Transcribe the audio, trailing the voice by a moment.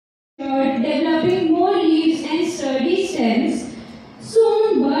developing more leaves and sturdy stems.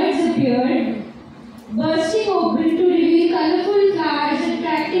 Soon birds appeared, bursting open to reveal colorful flowers,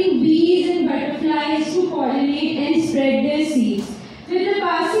 attracting bees and butterflies to pollinate and spread their seeds.